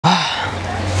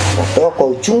Natoa kwa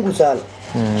uchungu sana.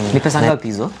 Ni pesa ngapi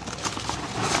hizo?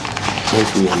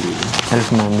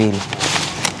 1200.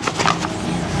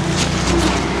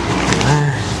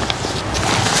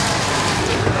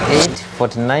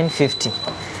 849.50.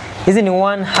 Hizi ni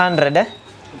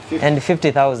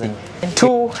 150,000.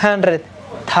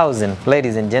 200,000,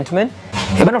 ladies and gentlemen.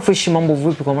 Bana fresh, mambo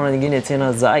vipi kwa mara nyingine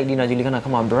tena zaidi, najulikana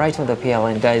kama Bright on the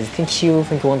Airline guys. Thank you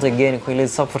once again kwa ile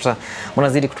support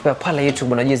mnazidi kutupea pale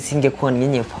YouTube. Unajua singekuwa ni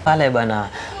nyinyi pale bana,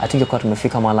 atungekuwa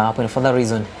tumefika mahali hapa. And for that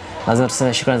reason lazima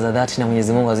tuseme shukrani za dhati na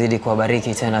Mwenyezi Mungu azidi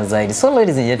kuwabariki tena zaidi. So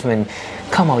ladies and gentlemen,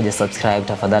 kama huja subscribe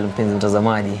tafadhali mpenzi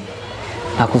mtazamaji,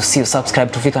 na kusiu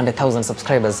subscribe tufika 100,000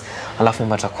 subscribers, alafu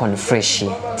mtakuwa ni fresh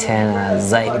tena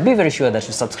zaidi. Be very sure that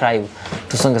you subscribe,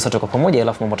 tusonge sote kwa pamoja,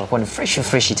 alafu mtakuwa ni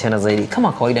fresh tena zaidi.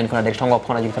 Kama kawaida niko na daktari wangu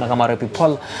hapa anajulikana kama Rep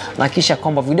Paul, na kisha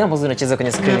kwamba video ambazo zinacheza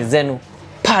kwenye screen zenu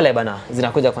pale bana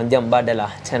zinakuja kwa njia mbadala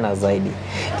tena zaidi.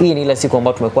 Hii ni ile siku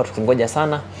ambayo tumekuwa tukingoja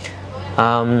sana.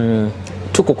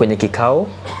 Tuko kwenye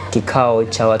kikao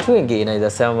cha watu wengi, inaweza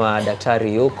sema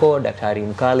daktari yuko, daktari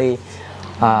mkali,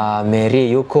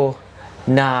 Mary yuko,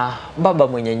 na baba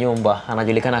mwenye nyumba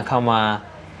anajulikana kama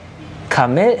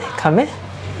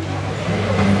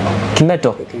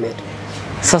Kimeto.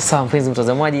 Sasa mpenzi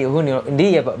mtazamaji, huyu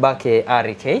ndiye babake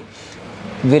RK.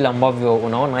 Vile ambavyo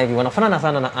unaona hivi wanafanana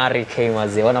sana na RK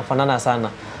mazee, wanafanana sana.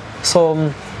 So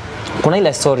kuna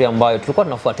ile story ambayo tulikuwa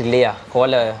tunafuatilia kwa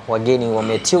wale wageni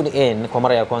wame tune in kwa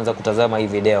mara ya kwanza kutazama hii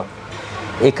video.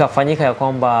 Ikafanyika ya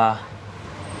kwamba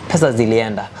pesa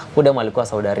zilienda. Huyu alikuwa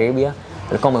Saudi Arabia,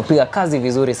 alikuwa amepiga kazi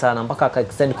vizuri sana mpaka aka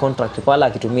extend contract pala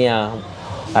akitumia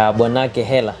bwanake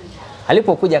hela.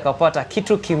 Alipokuja akapata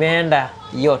kitu kimeenda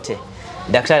yote.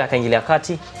 Daktari akaingilia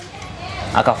kati,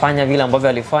 akafanya vile ambavyo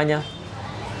alifanya.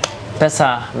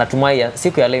 Pesa natumai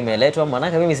siku ya leo imeletwa,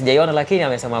 maana mimi sijaiona, lakini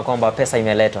amesema kwamba pesa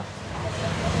imeletwa.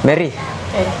 Mary,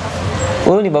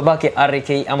 huyu ni babake RK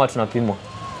ama tunapimwa?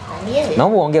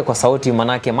 Naomba uongee kwa sauti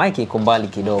manake mic iko mbali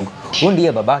kidogo. Huyu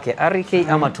ndiye babake RK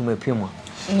ama tumepimwa?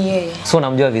 Ni yeye. So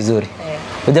unamjua vizuri?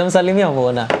 Hujamsalimia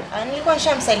mbona? Nilikuwa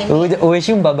nishamsalimia.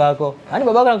 Uheshimu babako. Yaani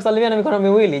babako anakusalimia na mikono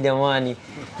miwili jamani.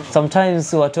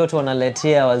 Sometimes watoto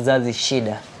wanaletea wazazi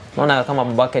shida. Naona kama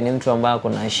babake ni mtu ambaye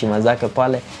kuna heshima zake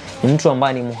pale, ni mtu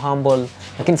ambaye ni humble,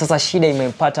 lakini sasa shida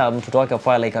imempata mtoto wake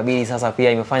pale, ikabidi sasa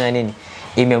pia imefanya nini?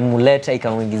 Imemuleta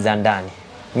ikamuingiza ndani.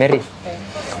 Mary,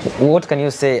 what can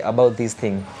you say about this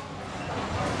thing?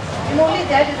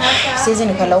 Sisi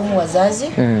ni kalaumu wazazi.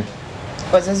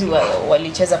 Wazazi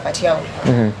walicheza pati yao.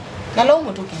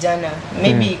 Nalaumu tu kijana,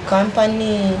 maybe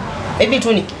company, maybe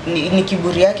tu ni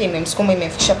kiburi yake imemsukuma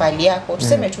imefikisha pali yako.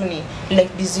 Tuseme tu ni like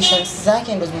decisions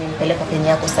zake ndo zimempeleka penye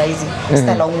yako saizi.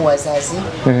 Sitalaumu wazazi.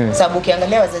 Sababu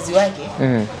ukiangalia wazazi wake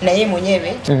na yeye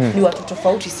mwenyewe ni watu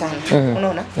tofauti sana.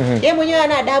 Unaona? Yeye mwenyewe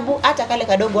ana adabu, hata kale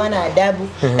kadogo ana adabu,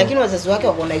 lakini wazazi wake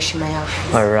wako na heshima yao.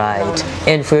 All right.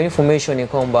 And for your information ni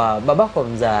kwamba babako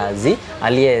mzazi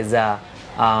aliyeza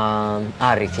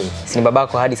RK, si ni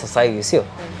babako hadi sasa hivi sio?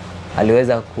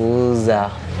 Aliweza kuuza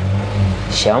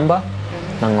shamba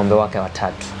na ng'ombe wake 3.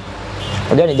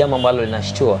 Unajua ni jambo ambalo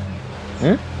linashtua.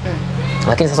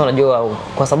 Lakini sasa unajua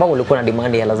kwa sababu ulikuwa na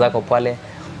demand ya hela zako pale,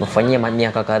 umefanyia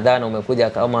miaka kadhaa na umekuja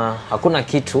kama hakuna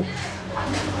kitu,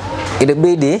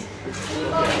 ilibidi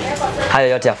hayo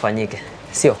yote yafanyike,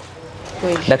 sio?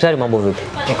 Daktari, mambo vipi?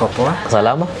 Niko poa.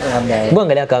 Salama? Hebu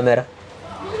angalia kamera.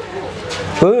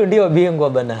 Huyu ndio bingwa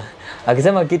bana.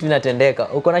 Akisema kitu inatendeka.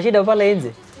 Uko na shida pale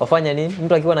nje? Wafanya nini?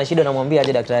 Mtu akiwa na shida namwambia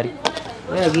aje daktari.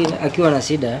 Wewe akiwa na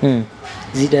shida,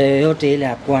 zida yoyote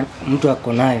ile mtu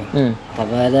ako nayo,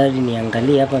 tafadhali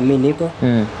niangalie hapa mimi niko,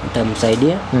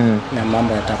 nitamsaidia na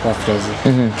mambo yatakuwa fresh.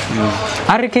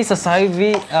 RK sasa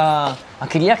hivi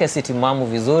akili yake si timamu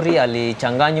vizuri,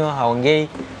 alichanganywa, haongei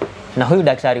na huyu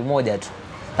daktari mmoja tu.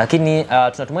 Lakini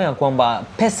tunatumai kwamba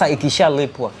pesa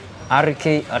ikishalipwa RK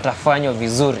atafanywa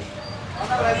vizuri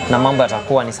na mambo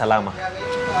yatakuwa ni salama.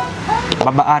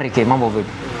 Baba RK, mambo vipi?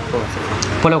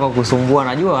 Pole kwa kusumbua,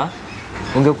 najua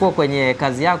ungekuwa kwenye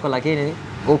kazi yako lakini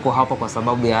uko hapa kwa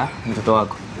sababu ya mtoto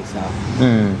wako. Sawa.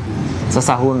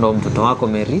 Sasa huyu ndo mtoto wako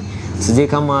Mary. Sijui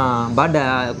kama baada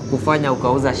ya kukufanya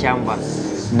ukauza shamba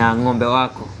na ng'ombe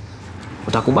wako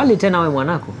utakubali tena wewe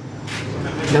mwanako?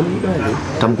 Namkubali.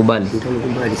 Tamkubali?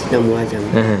 Nitamkubali, sitamwacha.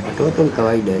 Watoto ni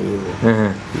kawaida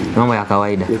hivyo. Mambo ya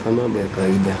kawaida. Ni mambo ya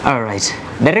kawaida. All right.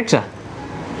 Director,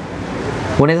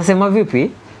 unaweza sema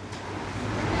vipi?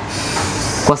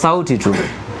 Kwa sauti tu.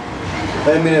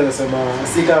 Mimi naweza sema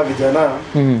si kama vijana.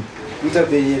 Vita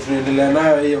bei tunaendelea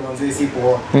nayo hiyo manze si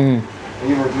poa.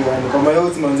 Hivyo tu yani kama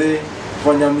yote manze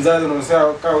fanya mzazi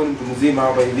unasema kama ni mtu mzima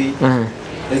hapa hivi.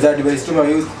 Naweza advise tu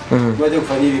youth waje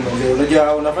kufanya hivi manze.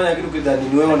 Unajua unafanya kitu kidhani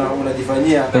ni wewe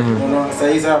unajifanyia. Unaona sasa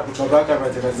hizi kutoka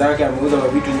kwa Zake ameuza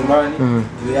vitu nyumbani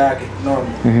juu yake.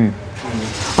 Unaona?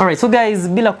 Alright, so guys,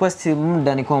 bila kuwasti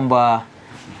muda ni kwamba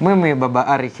mimi baba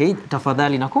Arike,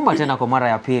 tafadhali nakuomba tena kwa mara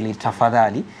ya pili,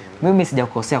 tafadhali. Mimi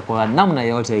sijakukosea kwa namna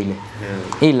yoyote ile.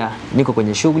 Ila niko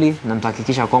kwenye shughuli na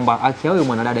nitahakikisha kwamba haki ya huyu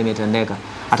mwanadada imetendeka.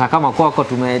 Hata kama kwako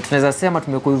tunaweza sema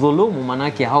tumekudhulumu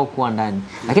manake haukuwa ndani.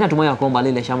 Lakini natumai kwamba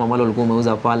lile shamba ambalo ulikuwa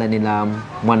umeuza pale ni la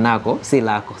mwanako, si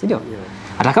lako, si ndio?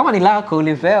 Hata kama ni lako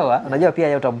ulipewa, unajua pia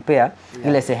yeye utampea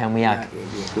ile sehemu yake.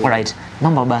 Alright,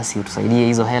 naomba basi utusaidie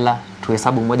hizo hela,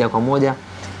 tuhesabu moja kwa moja.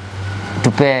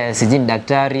 Tupe sijini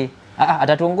daktari.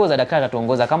 Atatuongoza, daktari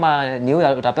atatuongoza. Kama ni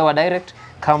huyu utapewa direct,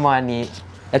 kama ni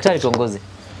daktari tuongoze.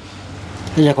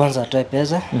 Ile kwanza atoe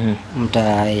pesa,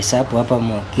 mtahesabu hapa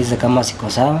mwakize kama siko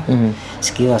sawa,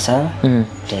 sikiwa sawa,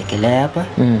 taekelea hapa,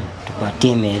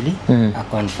 tupatie mail,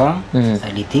 confirm,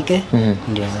 alithike,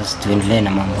 ndio sasa tuendelee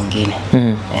na mambo mengine.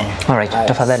 Alright,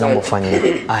 tafadhali naomba ufanye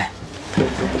hivyo. Haya.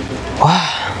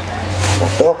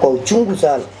 Toa kwa uchungu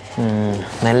sana.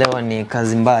 Naelewa ni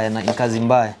kazi mbaya na kazi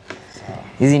mbaya.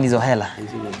 Hizi ndizo hela.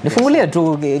 Nifungulie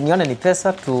tu nione ni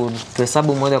pesa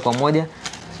tuhesabu moja kwa moja.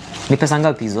 Ni pesa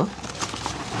ngapi hizo?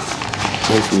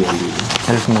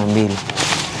 1200.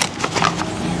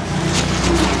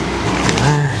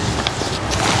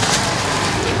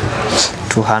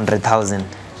 200,000.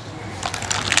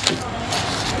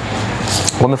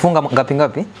 Wamefunga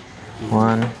ngapi?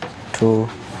 1 2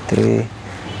 3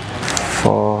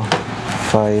 4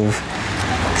 5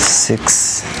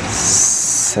 6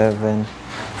 7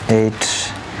 8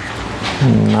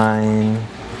 9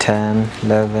 10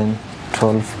 11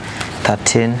 12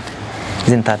 13.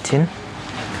 Isn't 13?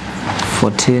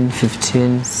 14,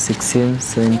 15, 16,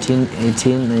 17,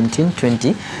 18, 19,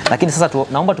 20. Lakini sasa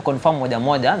naomba tu confirm moja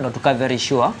moja na tukae very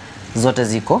sure zote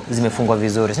zimefungwa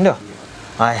vizuri, si ndio?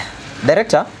 Haya.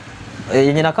 Director,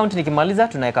 yenye account nikimaliza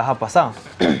tunaweka hapa, sawa?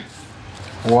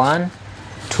 1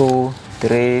 2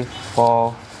 3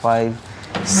 4 5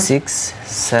 6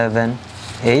 7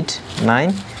 8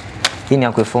 9. Hii ni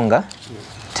ya kuifunga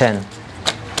 10.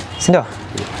 Si ndio?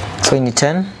 So ni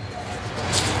 10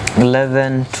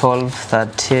 11, 12,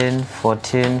 13,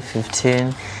 14,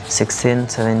 15, 16,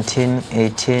 17,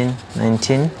 18,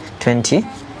 19, 20,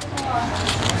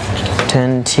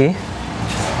 20,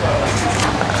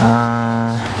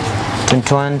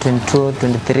 21, 22,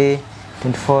 23,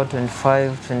 24,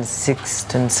 25, 26,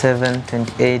 27,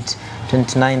 28,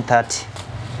 29, 30,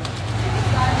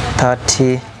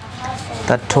 30,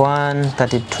 31,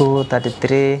 32,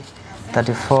 33,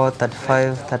 34,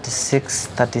 35, 36,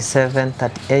 37,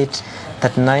 38,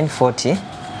 39, 40,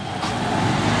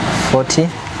 40,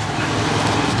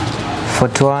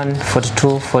 41,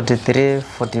 42, 43,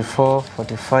 44,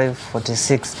 45,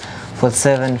 46,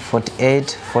 47,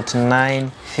 48, 49,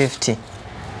 50,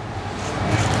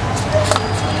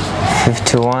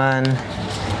 51,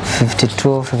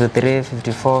 52, 53,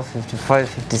 54, 55,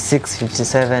 56,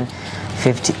 57,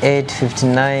 58,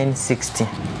 59, 60.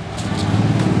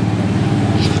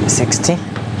 60,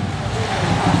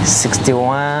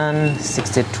 61,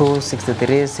 62,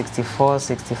 63, 64,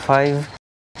 65,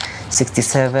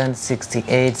 67,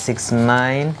 68,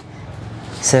 69,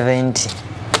 70,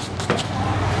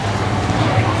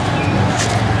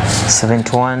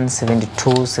 71,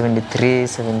 72, 73,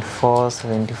 74,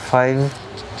 75,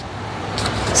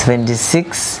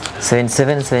 76,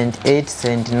 77, 78,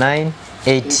 79,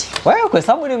 80. Wewe kwa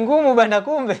sababu ni ngumu bana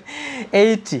kumbe.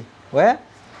 80. Wewe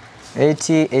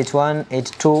 80, 81,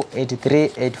 82, 83,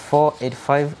 84,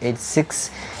 85, 86,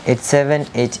 87,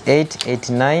 88,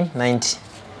 89, 90.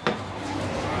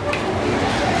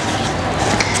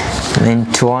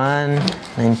 91,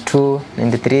 92,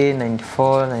 93,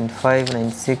 94, 95,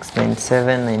 96,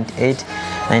 97, 98,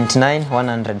 99,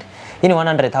 100. Hii ni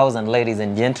 100,000 ladies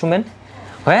and gentlemen.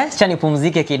 Acha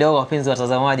nipumzike kidogo wapenzi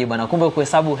watazamaji bwana. Kumbe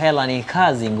kuhesabu hela ni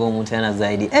kazi ngumu tena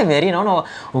zaidi. Mary, naona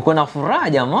uko na furaha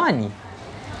jamani.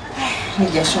 Ni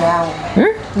jasho yangu.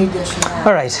 Ni jasho yangu.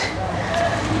 All right.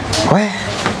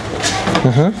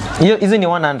 Hizo ni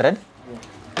 100.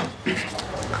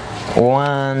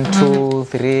 1 2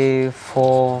 3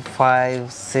 4 5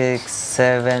 6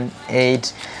 7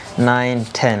 8 9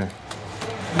 10.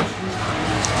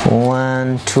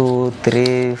 1 2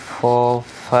 3 4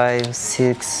 5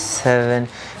 6 7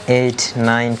 8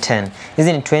 9 10.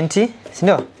 Hizi ni 20, si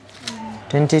ndio?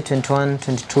 20, 21,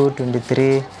 22,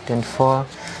 23, 24,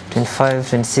 25,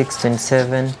 26,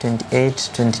 27, 28,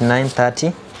 29,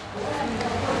 30,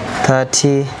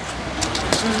 30,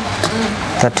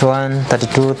 31,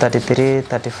 32, 33,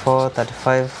 34,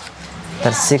 35,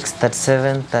 36,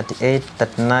 37, 38,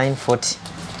 39, 40.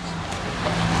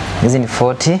 Hizi ni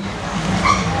 40,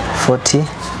 40,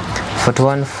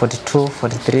 41, 42,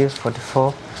 43,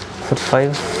 44,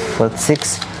 45,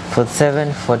 46,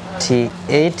 47, 48,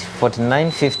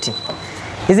 49, 50.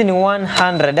 Hizi ni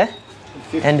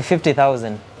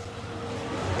 150,000.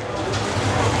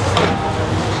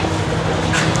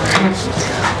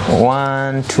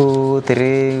 1, 2,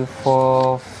 3,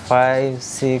 4, 5,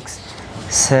 6,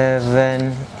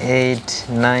 7, 8,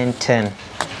 9, 10.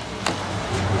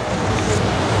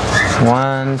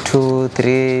 1, 2,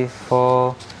 3,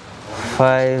 4,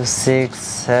 5, 6,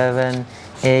 7,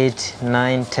 8,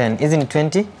 9, 10. Hizi ni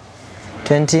 20,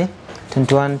 20,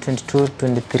 21, 22,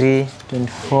 23,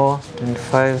 24,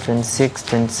 25, 26,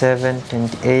 27,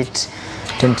 28,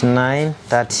 29,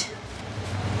 30,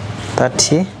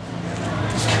 30,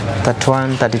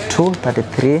 31, 32,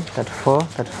 33, 34,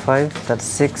 35,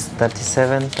 36,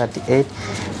 37, 38,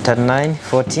 39,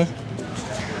 40,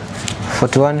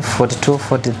 41, 42,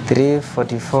 43,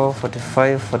 44,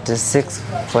 45, 46,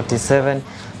 47,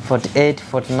 48,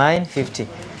 49, 50.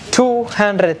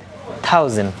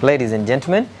 200,000, ladies and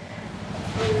gentlemen.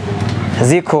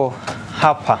 Ziko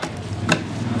hapa.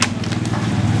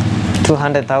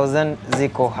 200,000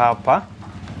 ziko hapa.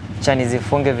 Chani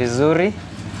zifunge vizuri.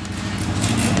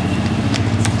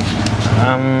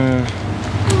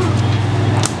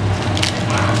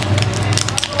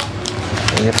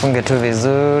 Zifunge tu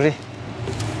vizuri.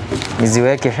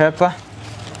 Niziweke hapa.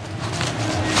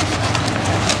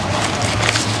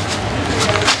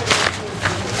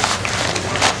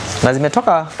 Na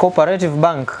zimetoka Cooperative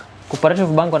Bank. Cooperative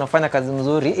Bank wanafanya kazi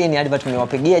nzuri. Hii ni advert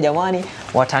nimewapigia jamani,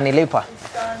 watanilipa.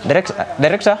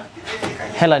 Director,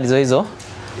 hela ndizo hizo.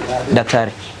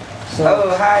 Daktari. So,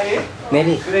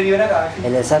 Mary,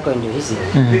 ele zako ndio hizi.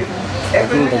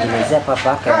 Lakini nitajelezea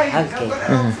papake Yake.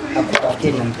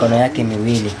 Apatie na mikono yake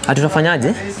miwili.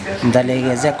 Tutafanyaje?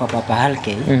 Nitalegezea kwa papa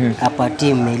Yake,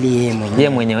 apatie Mary yeye mwenyewe. Yeye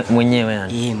mwenyewe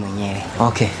yani. Yeye mwenyewe.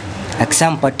 Okay.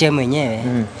 Akisampatia mwenyewe,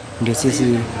 ndio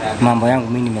sisi mambo yangu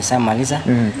mimi nimeshamaliza.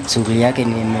 Shughuli yake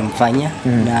nimemfanyia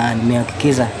na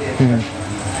nimehakikisha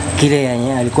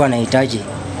kile alikuwa anahitaji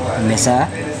nimesha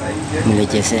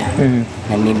mlejezea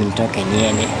na mimi nitoke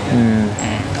niende.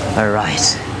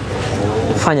 Alright.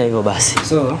 Fanya hivyo basi.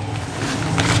 So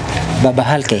baba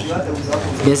Yake,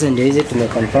 pesa ndio hizi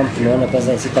tumeconfirm, tumeona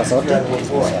pesa ziko zote.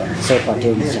 So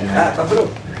patie msichana.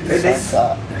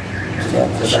 Sasa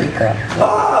shika.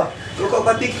 Tuko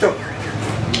kwa TikTok.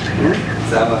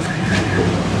 Sawa.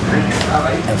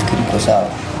 Nafikiri kwa sawa.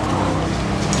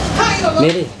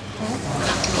 Mary,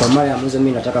 kwa mara ya mwisho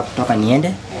mimi nataka kutoka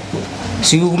niende.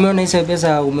 Si umeona hizo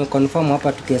pesa umeconfirm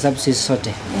hapa tukihesabu sisi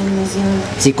sote.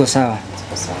 Ziko sawa.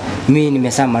 Mimi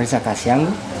nimeshamaliza kazi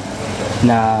yangu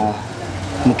na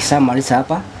mkishamaliza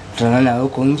hapa tutaonana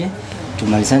huko nje,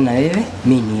 tumalizane na wewe,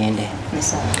 mimi niende.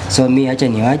 So mimi acha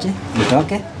niwaje,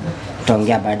 nitoke,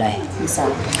 tutaongea baadaye.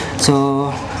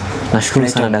 So nashukuru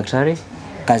sana daktari.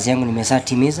 Kazi yangu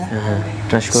nimeshatimiza.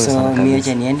 Tunashukuru sana. So mimi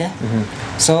acha niende.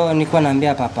 So nilikuwa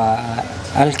naambia papa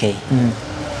Yake.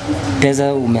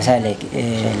 Pesa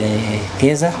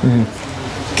umeshaelekeza.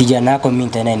 Kijana wako mimi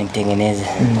tena nimtengeneze.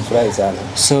 Furahi sana.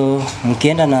 So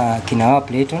mkienda na kina wao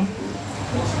Platon,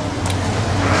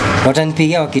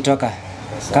 watanipigia wakitoka.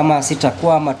 Kama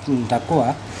sitakuwa ama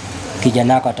nitakuwa,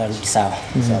 kijana wako atarudi sawa.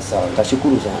 Sawa.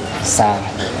 Tashukuru sana. Sawa.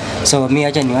 So mimi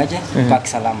acha niwaje, paki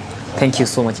salama. Thank you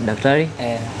so much daktari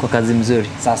kwa kazi mzuri.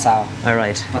 Sawa.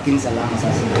 Alright. Paki salama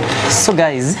sasa. So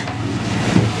guys,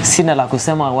 sina la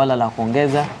kusema wala la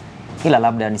kuongeza, ila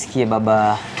labda nisikie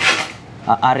baba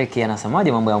Yake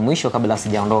anasemaje mambo ya mwisho kabla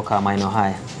sijaondoka maeneo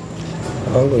haya.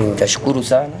 Wangu nitashukuru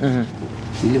sana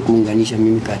ili kuunganisha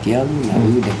mimi kati yangu na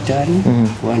huyu daktari,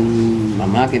 kwani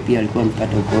mamake pia alikuwa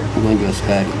amepata ugonjwa wa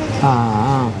sukari.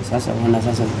 Sasa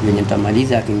sasa venye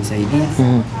nitamaliza akinisaidia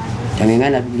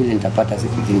tangengana vile nitapata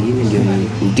siku nyingine ndio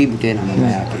nimtibu tena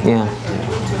mama yake.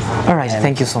 Alright,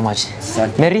 thank you so much.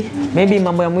 Mary, maybe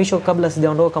mambo ya mwisho kabla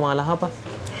sijaondoka mahala hapa.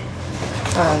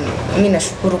 Mimi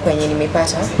nashukuru kwenye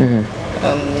nimepata.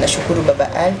 Nashukuru baba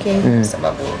Yake kwa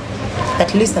sababu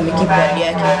at least amekipa ahadi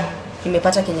yake.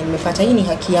 Nimepata kenye nimepata, hii ni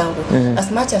haki yangu.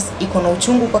 As much as iko na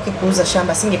uchungu kwake kuuza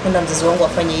shamba, singependa mzazi wangu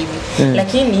afanye hivi.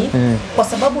 Lakini kwa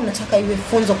sababu nataka iwe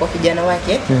funzo kwa kijana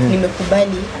wake,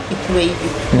 nimekubali ikuwe hivi.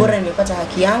 Bora nimepata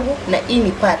haki yangu na hii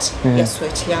ni part ya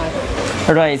sweat yangu.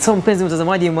 Alright, so mpenzi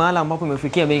mtazamaji, mahala ambapo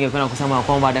umefikia mimi ningependa kusema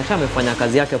kwamba daktari amefanya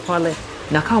kazi yake pale,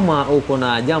 na kama uko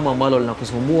na jambo ambalo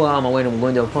linakusumbua ama wewe ni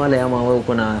mgonjwa pale ama wewe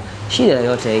uko na shida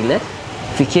yoyote ile,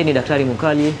 fikieni daktari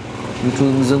mkali,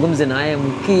 mzungumze naye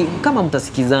kama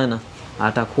mtasikizana,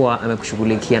 atakuwa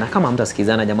amekushughulikia. Na kama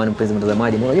mtasikizana, jamani mpenzi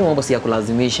mtazamaji, unajua mambo si ya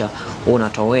kulazimisha,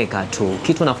 unatoweka tu.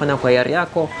 Kitu unafanya kwa hiari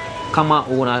yako, kama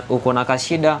uko na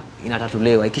kashida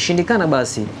inatatuliwa. Ikishindikana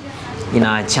basi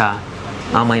inaacha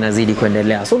ama inazidi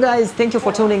kuendelea. So guys, thank you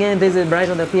for tuning in. This is Bright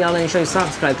on the PL, and show you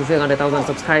subscribe to 100,000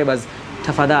 subscribers.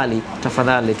 Tafadhali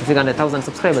tufike 100,000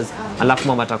 subscribers, alafu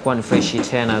mambo atakuwa ni fresh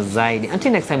tena zaidi.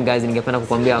 Until next time guys, ningependa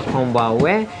kukuambia kwamba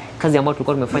kazi ambayo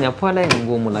tulikuwa tumefanya pale ni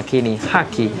ngumu, lakini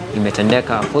haki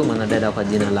imetendeka kwa mwanadada kwa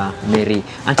jina la Mary.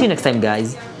 Until next time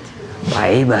guys,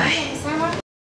 bye bye.